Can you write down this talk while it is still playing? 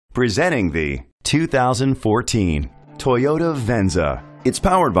Presenting the 2014 Toyota Venza. It's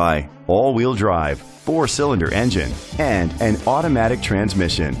powered by all-wheel drive, 4-cylinder engine, and an automatic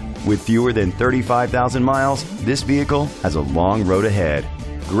transmission. With fewer than 35,000 miles, this vehicle has a long road ahead.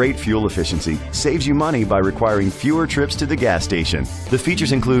 Great fuel efficiency saves you money by requiring fewer trips to the gas station. The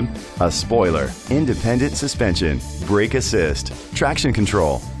features include a spoiler, independent suspension, brake assist, traction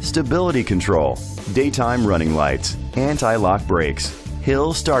control, stability control, daytime running lights, anti-lock brakes,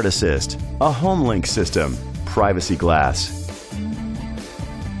 hill start assist, a home link system, privacy glass.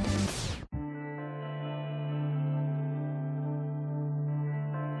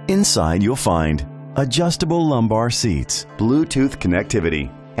 Inside you'll find adjustable lumbar seats, Bluetooth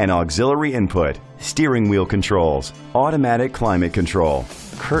connectivity, an auxiliary input, steering wheel controls, automatic climate control,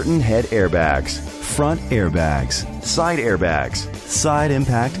 curtain head airbags, front airbags, side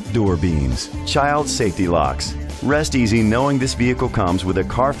impact door beams, child safety locks. Rest easy knowing this vehicle comes with a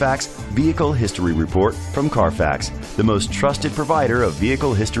Carfax Vehicle History Report from Carfax, the most trusted provider of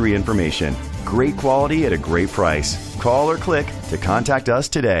vehicle history information. Great quality at a great price. Call or click to contact us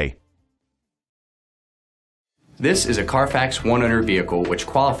today. This is a Carfax one-owner vehicle which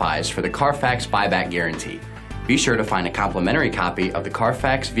qualifies for the Carfax buyback guarantee. Be sure to find a complimentary copy of the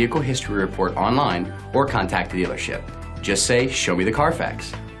Carfax Vehicle History Report online or contact the dealership. Just say, "Show me the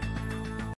Carfax."